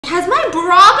Has my bra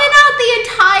been out the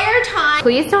entire time?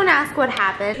 Please don't ask what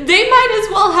happened. They might as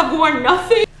well have worn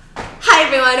nothing. Hi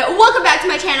everyone, welcome back to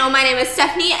my channel. My name is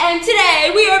Stephanie and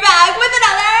today we are back with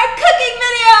another cooking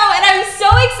video and I'm so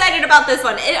excited about this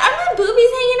one. Are my boobies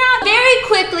hanging out? Very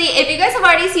quickly, if you guys have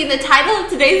already seen the title of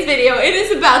today's video, it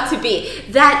is about to be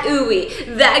that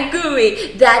ooey, that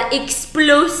gooey, that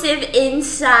explosive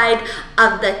inside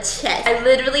of the chest. I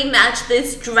literally matched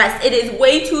this dress. It is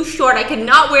way too short. I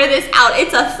cannot wear this out.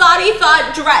 It's a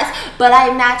thought dress, but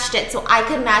I matched it so I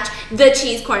could match the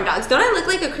cheese corn dogs. Don't I look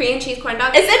like a Korean cheese corn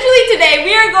dog? Essentially today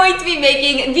we are going to be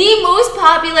making the most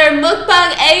popular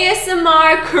mukbang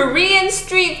ASMR Korean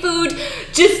street food,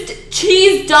 just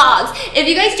cheese dogs. If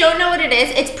you guys don't know what it is,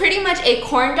 it's pretty much a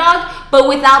corn dog but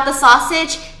without the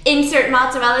sausage. Insert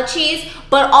mozzarella cheese,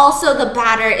 but also the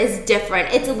batter is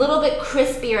different. It's a little bit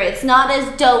crispier. It's not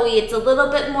as doughy. It's a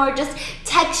little bit more just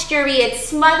texture-y. It's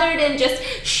smothered in just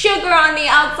sugar on the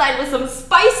outside with some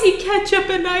spicy ketchup,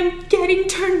 and I'm getting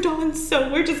turned on,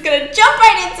 so we're just gonna jump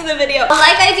right into the video.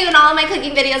 Like I do in all of my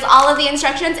cooking videos, all of the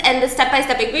instructions and the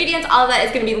step-by-step ingredients, all of that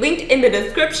is gonna be linked in the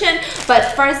description.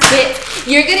 But first bit,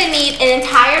 you're gonna need an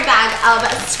entire bag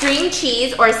of string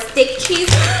cheese or stick cheese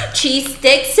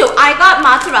sticks. So I got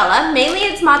mozzarella. Mainly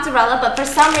it's mozzarella, but for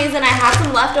some reason I have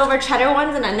some leftover cheddar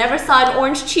ones and I never saw an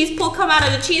orange cheese pull come out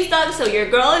of the cheese dog, so your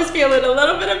girl is feeling a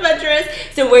little bit adventurous,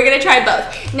 so we're gonna try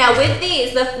both. Now with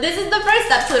these, this is the first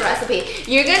step to the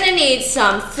recipe. You're gonna need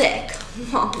some thick,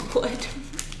 long wood,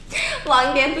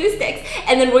 long bamboo sticks,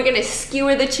 and then we're gonna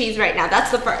skewer the cheese right now.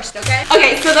 That's the first, okay?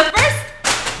 Okay, so the first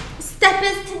step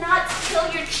is to not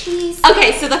spill your cheese.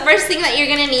 Okay, so the first thing that you're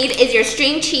gonna need is your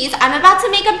string cheese. I'm about to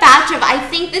make a batch of, I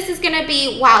think this is gonna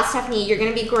be, wow, Stephanie, you're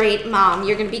gonna be great, mom.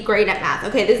 You're gonna be great at math.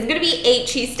 Okay, this is gonna be 8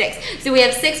 cheese sticks. So we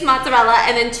have 6 mozzarella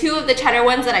and then 2 of the cheddar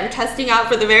ones that I'm testing out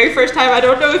for the very first time. I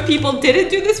don't know if people didn't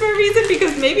do this for a reason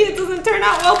because maybe it doesn't turn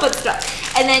out well, but still.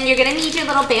 And then you're gonna need your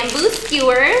little bamboo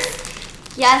skewers.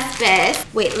 Yes, sis.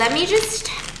 Wait, let me just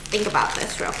think about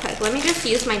this real quick. Let me just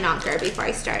use my knocker before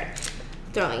I start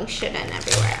throwing shit in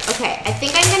everywhere. Okay, I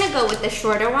think I'm gonna go with the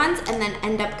shorter ones and then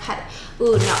end up cut.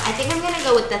 Ooh, no, I think I'm gonna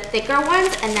go with the thicker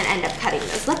ones and then end up cutting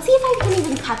those. Let's see if I can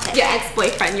even cut this. Your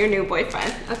ex-boyfriend, your new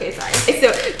boyfriend. Okay, sorry.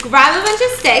 So grab a bunch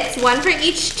of sticks, 1 for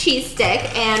each cheese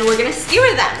stick, and we're gonna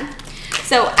skewer them.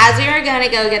 So as we were gonna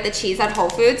go get the cheese at Whole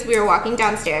Foods, we were walking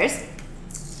downstairs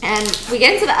and we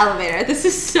get into the elevator. This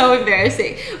is so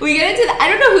embarrassing. We get into the, I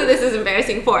don't know who this is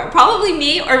embarrassing for. Probably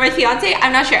me or my fiance,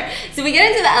 I'm not sure. So we get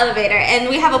into the elevator and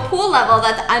we have a pool level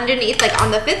that's underneath, like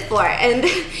on the 5th floor. And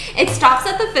it stops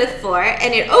at the 5th floor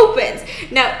and it opens.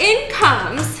 Now in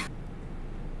comes,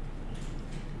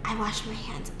 I wash my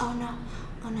hands. Oh no,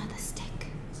 the stick.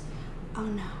 Oh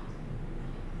no,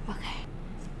 okay.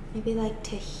 Maybe like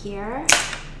to here.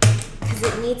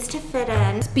 Because it needs to fit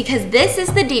in. Because this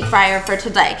is the deep fryer for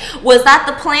today. Was that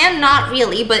the plan? Not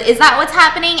really, but is that what's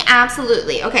happening?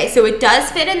 Absolutely. Okay, so it does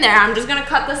fit in there. I'm just gonna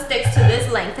cut the sticks to this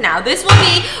length now. This will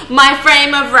be my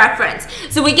frame of reference.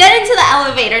 So we get into the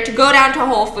elevator to go down to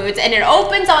Whole Foods and it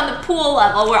opens on the pool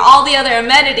level where all the other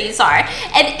amenities are.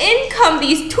 And in come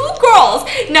these 2 girls.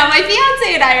 Now my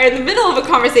fiance and I are in the middle of a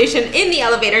conversation in the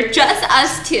elevator, just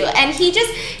us 2. And he's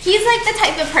like the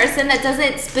type of person that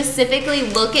doesn't specifically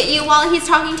look at you while he's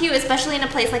talking to you, especially in a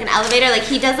place like an elevator. Like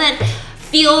he doesn't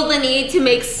feel the need to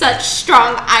make such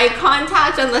strong eye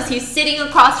contact unless he's sitting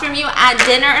across from you at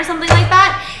dinner or something like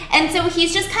that. And so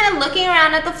he's just kind of looking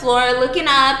around at the floor, looking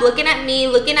up, looking at me,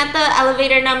 looking at the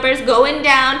elevator numbers going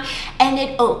down, and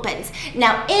it opens.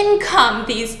 Now in come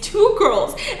these 2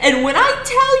 girls, and when I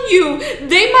tell you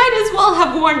they might as well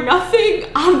have worn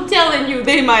nothing, I'm telling you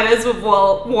they might as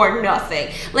well worn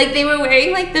nothing. Like they were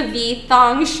wearing like the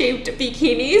V-thong shaped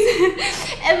bikinis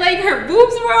and like her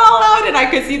boobs were all out and I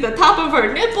could see the top of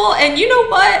her nipple, and you know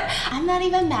what? I'm not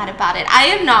even mad about it. I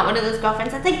am not one of those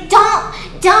girlfriends that's like,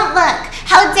 don't look.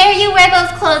 How dare you wear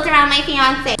those clothes around my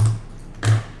fiance?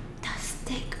 The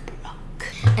stick broke.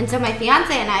 And so my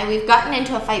fiance and I, we've gotten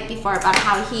into a fight before about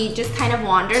how he just kind of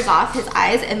wanders off his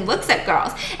eyes and looks at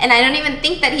girls. And I don't even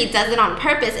think that he does it on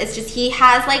purpose. It's just he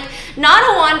has like, not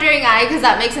a wandering eye because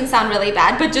that makes him sound really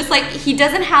bad, but just like he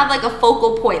doesn't have like a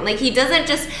focal point. Like he doesn't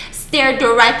just stare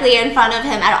directly in front of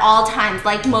him at all times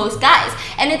like most guys.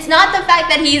 And it's not the fact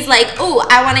that he's like, oh,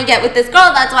 I want to get with this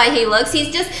girl, that's why he looks. He's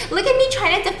just, look at me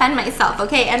trying to defend myself,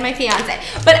 okay, and my fiance.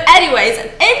 But anyways,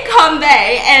 in come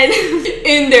they, and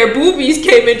in their boobies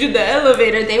came into the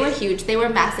elevator. They were huge, they were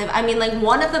massive. I mean, like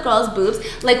one of the girl's boobs,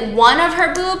 like one of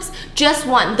her boobs, just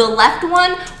one, the left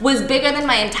one was bigger than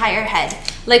my entire head.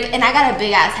 Like, and I got a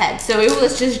big ass head, so it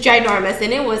was just ginormous,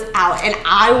 and it was out, and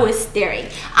I was staring.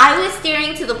 I was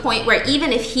staring to the point where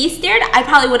even if he stared, I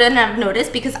probably wouldn't have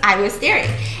noticed because I was staring.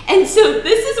 And so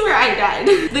this is where I died.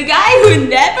 The guy who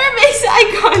never makes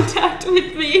eye contact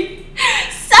with me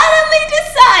suddenly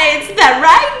decides that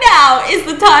right now is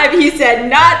the time, he said,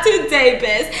 not today,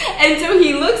 Biz. And so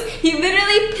he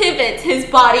literally pivots his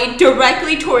body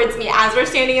directly towards me as we're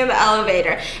standing in the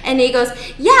elevator. And he goes,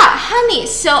 yeah, honey,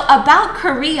 so about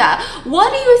Korea,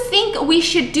 what do you think we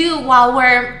should do while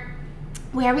we're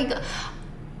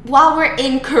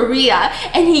in Korea?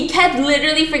 And he kept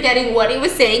literally forgetting what he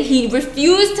was saying. He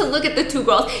refused to look at the two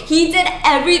girls. He did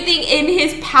everything in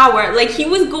his power. Like, he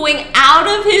was going out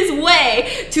of his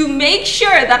way to make sure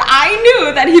that I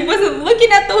knew that he wasn't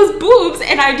looking at those boobs,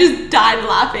 and I just died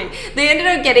laughing. They ended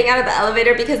up getting out of the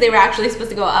elevator because they were actually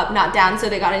supposed to go up, not down, so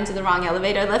they got into the wrong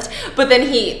elevator lift. But then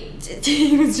he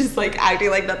was just like acting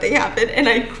like nothing happened, and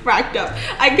I cracked up.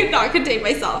 I could not contain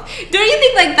myself. Don't you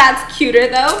think like that's cuter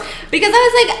though? Because I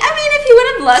was like, I mean, if he would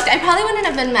have looked, I probably wouldn't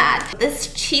have been mad.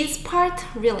 This cheese part,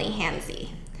 really handsy.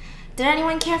 Did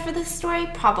anyone care for this story?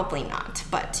 Probably not.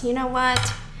 But you know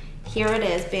what? Here it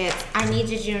is, bitch. I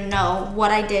needed you to know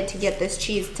what I did to get this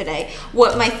cheese today.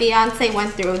 What my fiance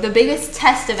went through. The biggest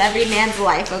test of every man's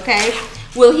life, okay?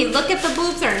 Will he look at the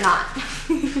boobs or not?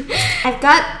 I've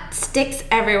got sticks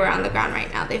everywhere on the ground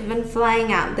right now. They've been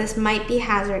flying out. This might be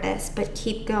hazardous, but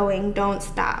keep going. Don't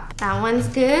stop. That one's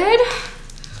good.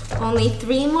 Only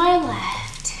 3 more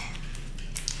left.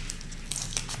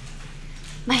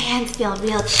 My hands feel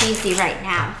real cheesy right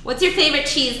now. What's your favorite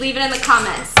cheese? Leave it in the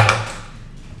comments.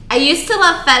 I used to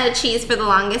love feta cheese for the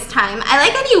longest time. I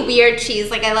like any weird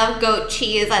cheese, like I love goat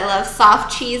cheese, I love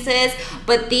soft cheeses,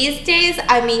 but these days,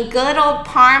 I mean, good old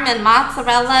Parm and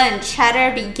mozzarella and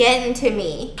cheddar be getting to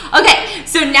me. Okay,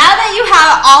 so now that you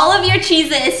have all of your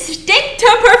cheeses stick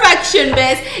to perfection,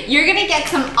 Biz, you're gonna get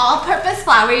some all-purpose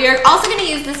flour. You're also gonna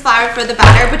use this flour for the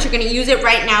batter, but you're gonna use it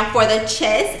right now for the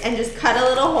cheese, and just cut a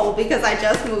little hole because I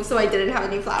just moved, so I didn't have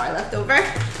any flour left over.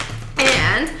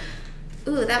 And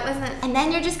ooh, that wasn't. And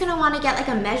then you're just gonna wanna get like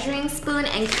a measuring spoon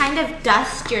and kind of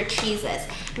dust your cheeses.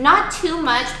 Not too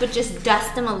much, but just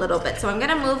dust them a little bit. So I'm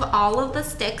gonna move all of the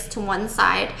sticks to one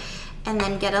side and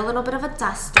then get a little bit of a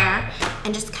duster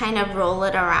and just kind of roll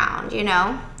it around, you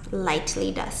know?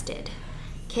 Lightly dusted.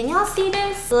 Can y'all see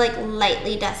this? Like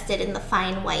lightly dusted in the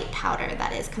fine white powder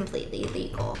that is completely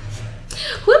legal.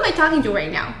 Who am I talking to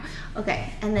right now?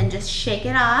 Okay, and then just shake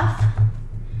it off.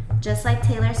 Just like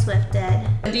Taylor Swift did.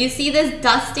 Do you see this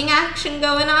dusting action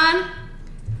going on?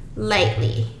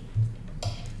 Lightly. I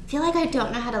feel like I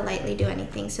don't know how to lightly do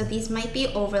anything, so these might be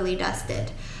overly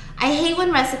dusted. I hate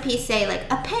when recipes say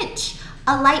like a pinch,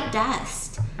 a light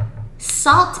dust,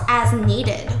 salt as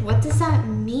needed. What does that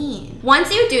mean?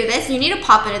 Once you do this, you need to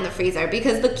pop it in the freezer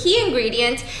because the key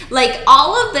ingredient, like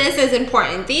all of this is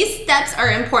important. These steps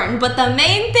are important, but the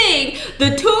main thing,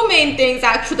 the 2 main things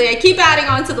actually, I keep adding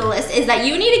onto the list, is that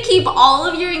you need to keep all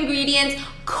of your ingredients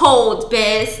cold,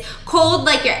 Biz. Cold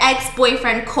like your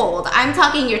ex-boyfriend cold. I'm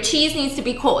talking your cheese needs to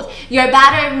be cold. Your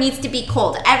batter needs to be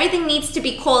cold. Everything needs to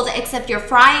be cold except your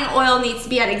frying oil needs to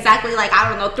be at exactly like, I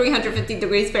don't know, 350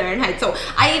 degrees Fahrenheit. So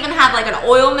I even have like an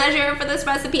oil measure for this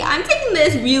recipe. I'm taking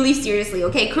this really seriously,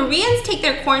 okay? Koreans take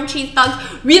their corn cheese dogs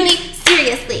really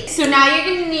seriously. So now you're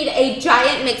gonna need a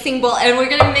giant mixing bowl and we're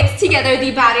gonna mix together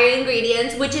the batter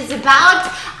ingredients, which is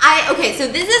about, okay, so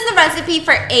this is the recipe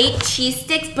for 8 cheese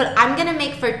sticks, but I'm gonna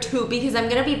make for 2 because I'm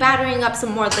gonna be battering up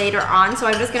some more later on. So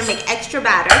I'm just gonna make extra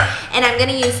batter and I'm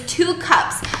gonna use 2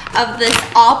 cups of this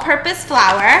all-purpose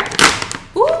flour.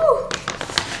 Ooh.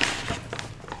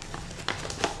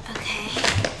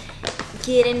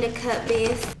 Get into cut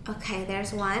base. Okay,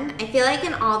 there's one. I feel like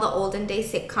in all the olden day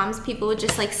sitcoms, people would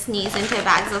just like sneeze into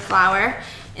bags of flour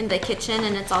in the kitchen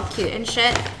and it's all cute and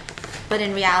shit. But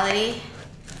in reality,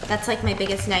 that's like my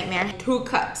biggest nightmare. 2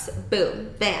 cups, boom,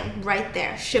 bam, right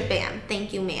there, shabam,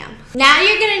 thank you ma'am. Now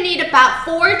you're gonna need about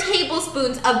 4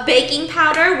 tablespoons of baking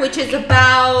powder, which is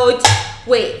about,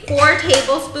 wait, 4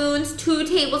 tablespoons,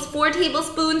 4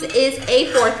 tablespoons is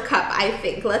a 4th cup, I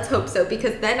think. Let's hope so,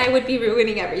 because then I would be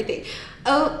ruining everything.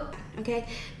 Oh, okay,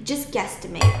 just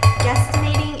guesstimate.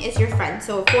 Guesstimating is your friend.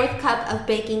 So a 4th cup of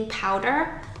baking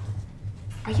powder.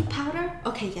 Are you powder?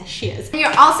 Okay, yes, she is.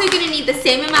 You're also gonna need the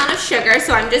same amount of sugar,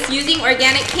 so I'm just using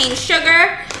organic cane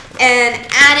sugar and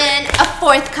add in a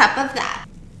 4th cup of that.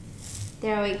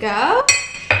 There we go.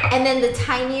 And then the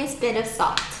tiniest bit of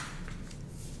salt.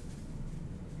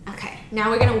 Okay,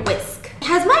 now we're gonna whisk.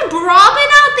 Has my bra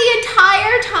been out the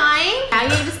entire time? Now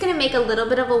you're just gonna make a little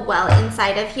bit of a well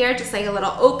inside of here, just like a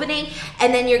little opening.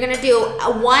 And then you're gonna do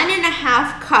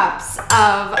 1.5 cups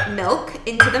of milk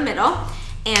into the middle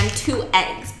and 2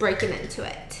 eggs breaking into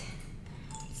it.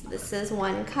 So this is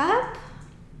 1 cup.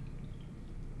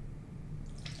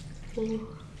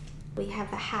 We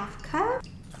have a 1/2 cup.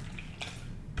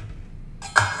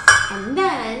 And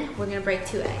then we're gonna break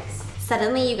 2 eggs.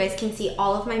 Suddenly you guys can see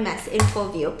all of my mess in full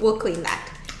view. We'll clean that.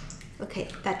 Okay,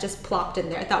 that just plopped in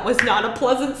there. That was not a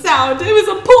pleasant sound. It was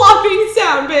a plopping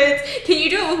sound, babes. Can you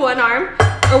do it with 1 arm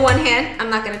or 1 hand? I'm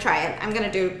not gonna try it. I'm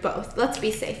gonna do both. Let's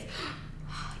be safe.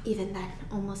 Even then,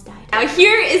 almost died. Now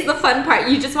here is the fun part.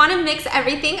 You just wanna mix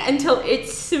everything until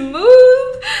it's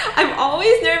smooth. I'm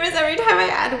always nervous every time I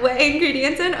add wet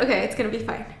ingredients in. Okay, it's gonna be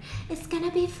fine. It's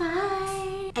gonna be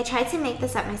fine. I tried to make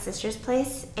this at my sister's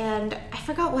place and I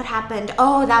forgot what happened.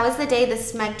 Oh, that was the day the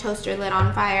Smeg toaster lit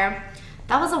on fire.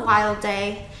 That was a wild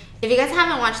day. If you guys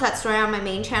haven't watched that story on my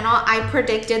main channel, I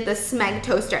predicted the Smeg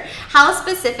toaster. How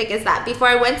specific is that? Before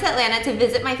I went to Atlanta to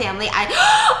visit my family,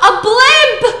 a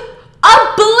blimp! A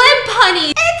blimp,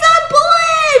 honey! It's a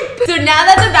blimp! So now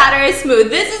that the batter is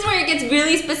smooth, this is where it gets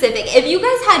really specific. If you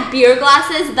guys had beer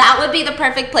glasses, that would be the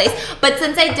perfect place. But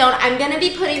since I don't, I'm gonna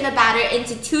be putting the batter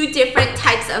into 2 different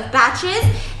types of batches.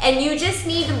 And you just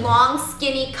need long,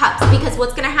 skinny cups, because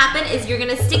what's gonna happen is you're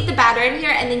gonna stick the batter in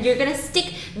here and then you're gonna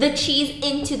stick the cheese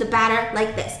into the batter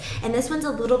like this. And this one's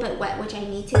a little bit wet, which I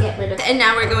need to get rid of. And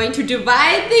now we're going to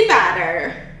divide the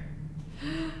batter.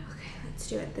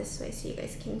 Do it this way so you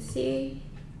guys can see.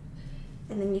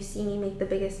 And then you see me make the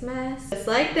biggest mess. Just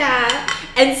like that.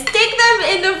 And stick them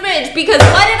in the fridge, because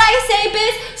what did I say,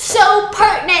 biz? So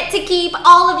pertinent to keep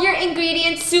all of your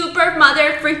ingredients super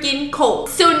mother freaking cold.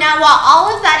 So now while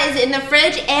all of that is in the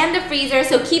fridge and the freezer,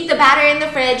 so keep the batter in the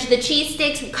fridge, the cheese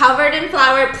sticks covered in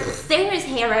flour, there is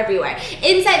hair everywhere.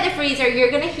 Inside the freezer,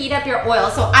 you're gonna heat up your oil.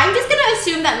 So I'm just gonna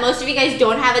assume that most of you guys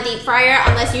don't have a deep fryer,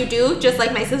 unless you do, just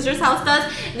like my sister's house does.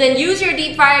 Then use your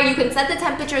deep fryer. You can set the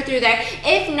temperature through there.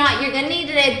 If not, you're gonna need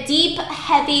a deep,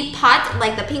 heavy pot,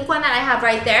 like the pink one that I have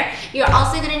right there. You're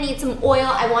also gonna need some oil.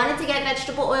 I wanted to get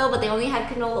vegetable oil, but they only had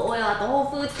canola oil at the Whole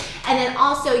Foods. And then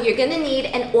also, you're gonna need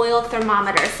an oil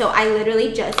thermometer. So I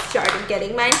literally just started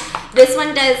getting mine. This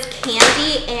one does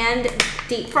candy and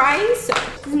deep frying, so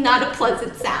it's not a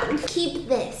pleasant sound. Keep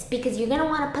this, because you're gonna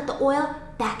wanna put the oil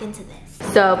back into this.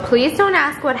 So please don't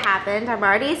ask what happened. I'm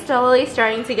already slowly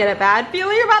starting to get a bad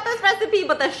feeling about this recipe,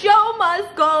 but the show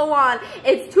must go on.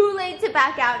 It's too late to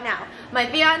back out now. My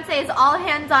fiance is all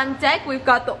hands on deck. We've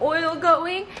got the oil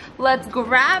going. Let's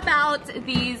grab out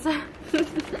these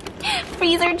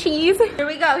freezer cheese. Here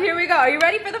we go, here we go. Are you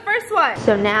ready for the first one?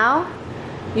 So now,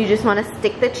 you just wanna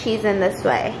stick the cheese in this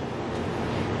way.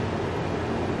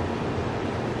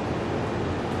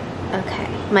 Okay,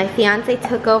 my fiance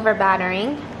took over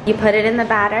battering. You put it in the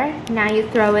batter, now you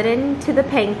throw it into the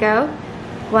panko.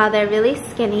 While they're really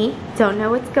skinny, don't know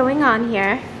what's going on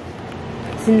here.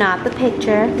 It's not the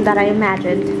picture that I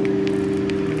imagined.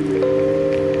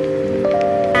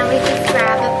 Now we just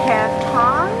grab a pair of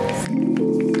tongs.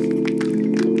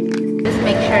 Just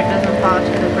make sure it doesn't fall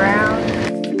to the ground.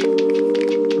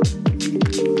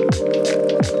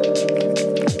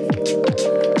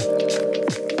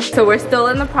 So we're still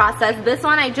in the process. This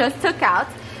one I just took out.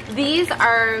 These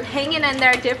are hanging in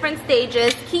there, different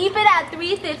stages. Keep it at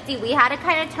 350. We had to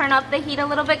kind of turn up the heat a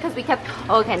little bit because we kept,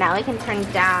 okay, now we can turn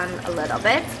down a little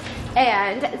bit.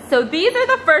 And so these are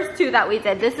the first 2 that we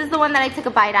did. This is the one that I took a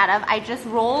bite out of. I just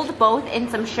rolled both in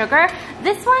some sugar.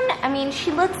 This one, I mean,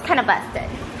 she looks kind of busted.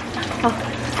 Oh,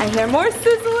 I hear more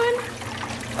sizzling.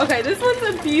 Okay, this one's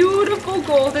a beautiful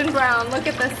golden brown. Look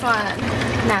at this one.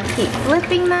 Now keep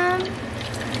flipping them.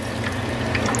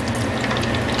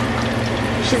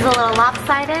 She's a little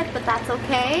lopsided, but that's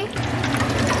okay.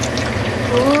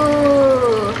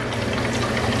 Ooh.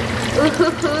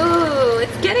 Ooh,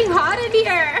 it's getting hot in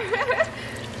here.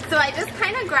 So I just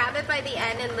kind of grab it by the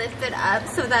end and lift it up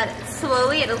so that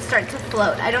slowly it'll start to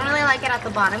float. I don't really like it at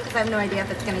the bottom because I have no idea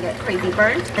if it's gonna get crazy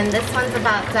burnt. And this one's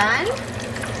about done.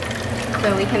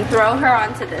 So we can throw her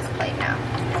onto this plate now.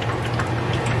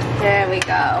 There we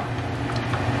go.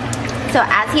 So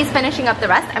as he's finishing up the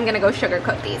rest, I'm gonna go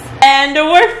sugarcoat these. And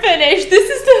we're finished. This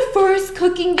is the first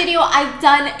cooking video I've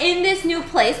done in this new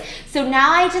place. So now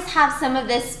I just have some of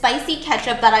this spicy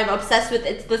ketchup that I'm obsessed with.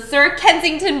 It's the Sir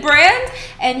Kensington brand.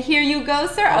 And here you go,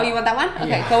 sir. Oh, you want that one? Okay,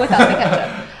 yeah. Go without the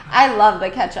ketchup. I love the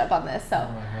ketchup on this, so.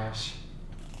 Oh my gosh.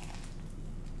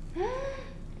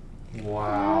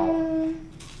 Wow.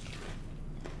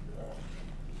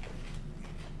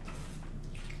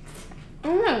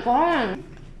 Oh my god.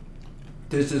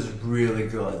 This is really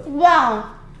good.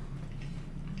 Wow.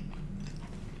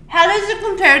 How does it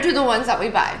compare to the ones that we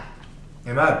buy?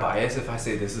 Am I biased if I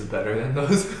say this is better than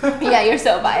those? Yeah, you're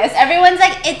so biased. Everyone's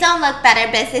like, it don't look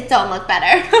better, Biss. It don't look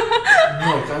better.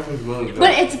 No, it's actually really good.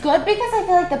 But it's good because I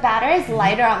feel like the batter is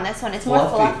lighter on this one. It's more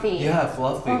fluffy. Yeah,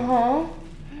 fluffy.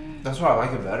 That's why I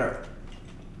like it better.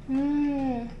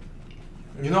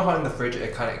 You know how in the fridge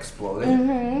it kind of exploded?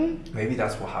 Maybe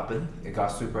that's what happened. It got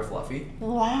super fluffy.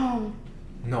 Wow.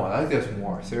 No, I like this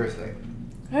more. Seriously.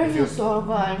 This is so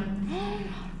good.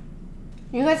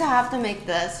 You guys have to make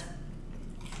this.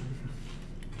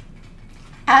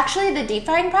 Actually, the deep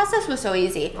frying process was so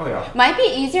easy. Oh yeah. Might be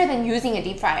easier than using a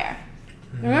deep fryer.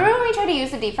 Remember when we tried to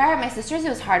use the deep fryer at my sister's? It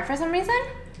was hard for some reason.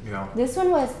 Yeah. This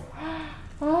one was.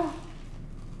 Oh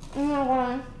my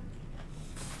god.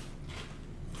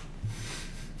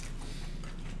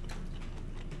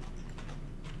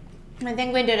 I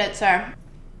think we did it, sir.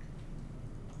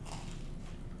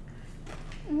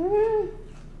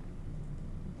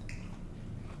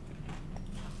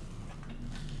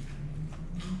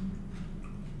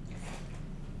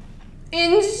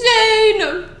 Insane!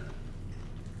 Oh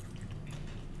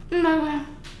my god.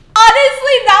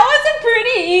 Honestly, that was a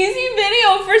pretty easy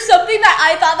video for something that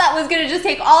I thought that was gonna just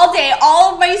take all day,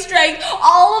 all of my strength,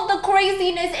 all of the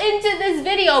craziness into this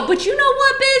video. But you know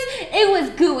what, Biz? It was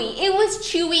gooey, it was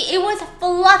chewy, it was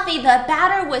fluffy, the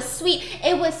batter was sweet,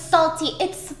 it was salty,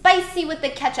 it's spicy with the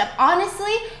ketchup.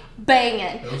 Honestly,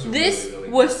 banging. This really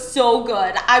was so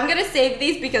good. I'm gonna save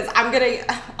these because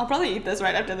I'll probably eat this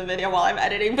right after the video while I'm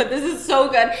editing, but this is so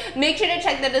good. Make sure to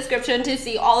check the description to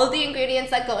see all of the ingredients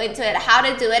that go into it, how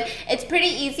to do it. It's pretty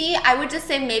easy. I would just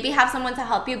say maybe have someone to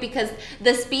help you because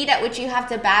the speed at which you have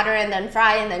to batter and then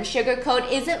fry and then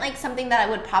sugarcoat isn't like something that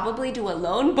I would probably do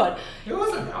alone, but it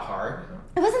wasn't that hard.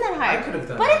 It wasn't that hard. I could have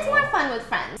done but that it's more fun with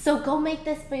friends. So go make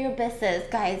this for your bisses,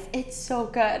 guys. It's so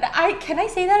good. Can I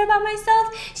say that about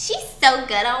myself? She's so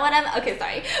good or whatever. Okay,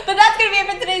 sorry. But that's gonna be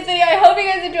it for today's video. I hope you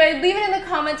guys enjoyed. Leave it in the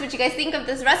comments what you guys think of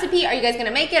this recipe. Are you guys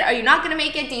gonna make it? Are you not gonna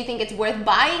make it? Do you think it's worth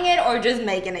buying it or just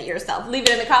making it yourself? Leave it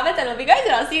in the comments. I love you guys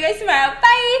and I'll see you guys tomorrow.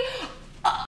 Bye!